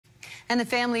And the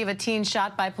family of a teen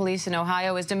shot by police in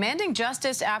Ohio is demanding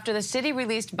justice after the city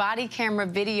released body camera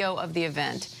video of the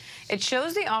event. It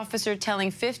shows the officer telling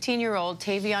 15-year-old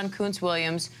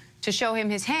Koonce-Williams to show him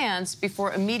his hands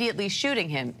before immediately shooting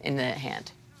him in the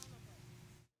hand.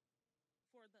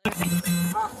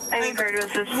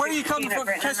 Where are you coming from?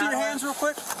 Can I see your hands real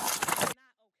quick?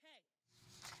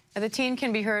 The teen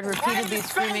can be heard repeatedly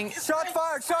screaming, "Shots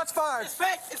fired! Shots fired! It's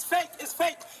fake! It's fake! It's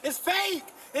fake! It's fake!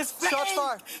 It's fake! Shots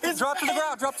fired! It's drop to the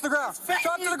ground! Drop to the ground!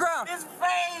 Drop to the ground! It's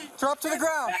fake! Drop to the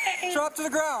ground! Drop to the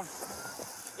ground!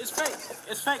 It's fake!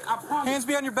 It's fake! I promise! Hands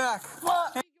behind your back!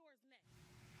 What?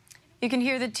 You can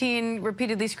hear the teen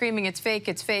repeatedly screaming, "It's fake,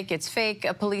 it's fake, it's fake."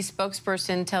 A police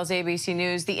spokesperson tells ABC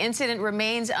News the incident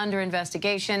remains under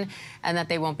investigation and that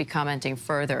they won't be commenting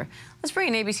further. Let's bring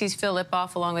in ABC's Phil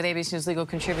Lipoff along with ABC News legal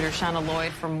contributor Shauna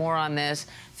Lloyd for more on this.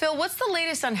 Phil, what's the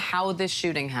latest on how this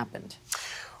shooting happened?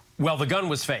 Well, the gun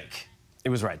was fake. It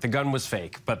was right. The gun was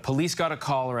fake. But police got a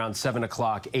call around 7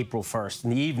 o'clock, April 1st, in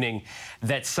the evening,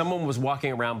 that someone was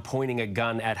walking around pointing a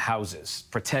gun at houses,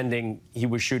 pretending he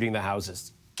was shooting the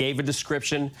houses. Gave a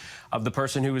description of the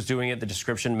person who was doing it. The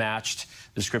description matched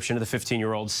the description of the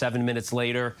 15-year-old. 7 minutes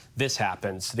later, this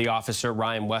happens. The officer,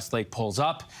 Ryan Westlake, pulls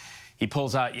up. He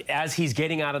pulls out. As he's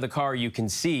getting out of the car, you can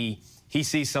see he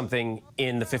sees something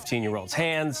in the 15-year-old's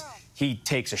hands. He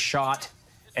takes a shot,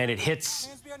 and it hits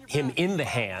him in the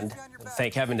hand.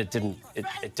 Thank heaven it didn't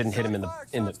hit him in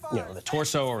the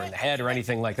torso or in the head or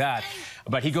anything like that.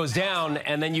 But he goes down,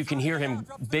 and then you can hear him.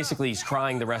 Basically, he's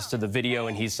crying the rest of the video,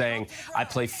 and he's saying, "I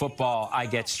play football. I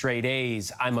get straight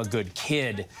A's. I'm a good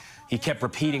kid." He kept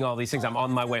repeating all these things. "I'm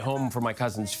on my way home from my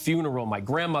cousin's funeral. My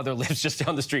grandmother lives just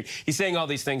down the street." He's saying all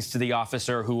these things to the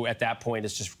officer, who at that point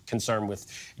is just concerned with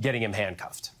getting him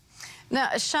handcuffed. Now,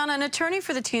 Shauna, an attorney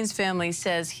for the teen's family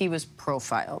says he was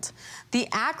profiled. The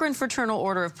Akron Fraternal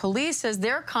Order of Police says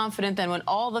they're confident that when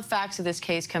all the facts of this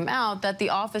case come out, that the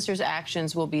officer's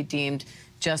actions will be deemed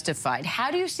justified. How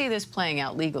do you see this playing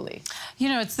out legally? You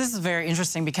know, this is very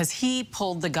interesting because he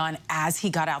pulled the gun as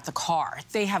he got out the car.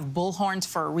 They have bullhorns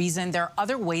for a reason. There are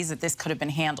other ways that this could have been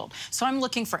handled. So I'm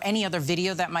looking for any other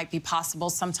video that might be possible.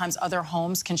 Sometimes other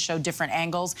homes can show different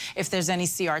angles. If there's any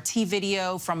CRT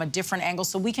video from a different angle,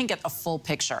 so we can get a full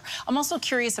picture. I'm also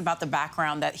curious about the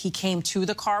background that he came to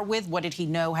the car with. What did he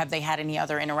know? Have they had any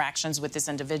other interactions with this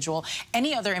individual?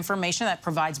 Any other information that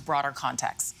provides broader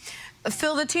context?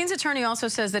 Phil, the teen's attorney also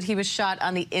says that he was shot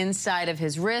on the inside of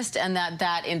his wrist and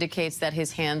that indicates that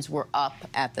his hands were up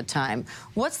at the time.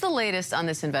 What's the latest on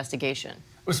this investigation?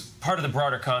 It was part of the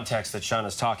broader context that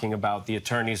Shauna's talking about. The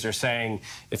attorneys are saying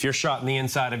if you're shot in the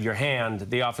inside of your hand,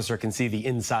 the officer can see the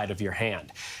inside of your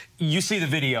hand. You see the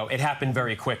video. It happened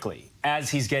very quickly.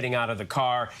 As he's getting out of the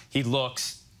car, he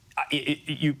looks.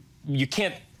 You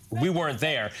can't. We weren't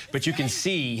there, but you can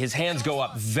see his hands go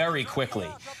up very quickly,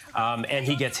 and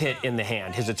he gets hit in the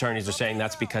hand. His attorneys are saying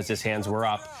that's because his hands were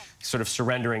up, sort of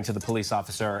surrendering to the police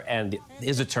officer, and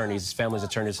his attorneys, his family's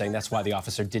attorneys, saying that's why the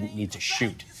officer didn't need to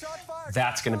shoot.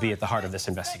 That's going to be at the heart of this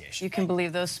investigation. You can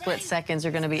believe those split seconds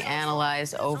are going to be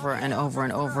analyzed over and over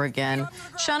and over again.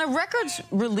 Shauna, records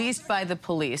released by the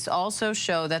police also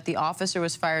show that the officer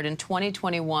was fired in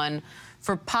 2021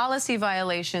 for policy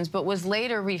violations, but was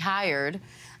later rehired.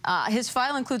 His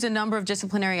file includes a number of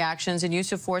disciplinary actions and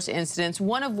use of force incidents,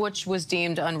 one of which was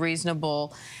deemed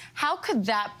unreasonable. How could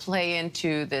that play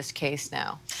into this case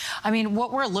now? I mean,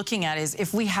 what we're looking at is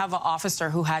if we have an officer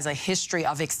who has a history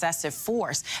of excessive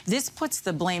force, this puts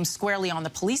the blame squarely on the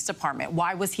police department.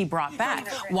 Why was he brought back?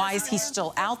 Why is he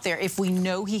still out there if we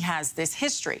know he has this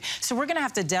history? So we're going to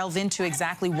have to delve into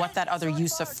exactly what that other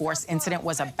use of force incident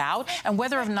was about and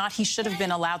whether or not he should have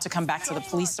been allowed to come back to the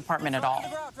police department at all.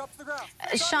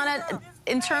 Shauna,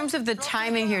 in terms of the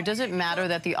timing here, does it matter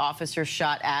that the officer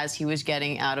shot as he was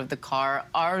getting out of the car?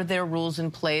 Are there rules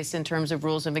in place in terms of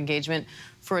rules of engagement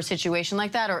for a situation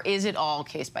like that, or is it all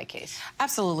case by case?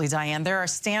 Absolutely, Diane. There are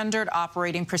standard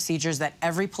operating procedures that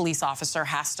every police officer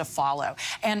has to follow.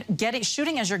 And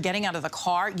shooting as you're getting out of the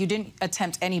car, you didn't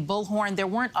attempt any bullhorn. There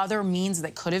weren't other means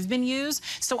that could have been used.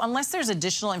 So unless there's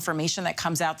additional information that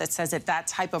comes out that says that that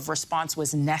type of response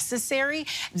was necessary,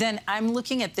 then I'm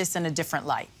looking at this in a different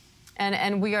light.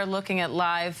 And we are looking at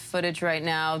live footage right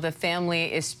now. The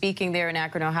family is speaking there in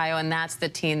Akron, Ohio, and that's the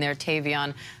teen there,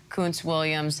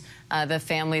 Koonce-Williams. The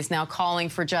family is now calling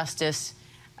for justice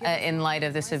in light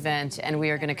of this event, and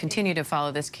we are going to continue to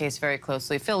follow this case very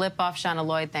closely. Phil Lipoff, Shauna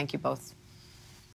Lloyd, thank you both.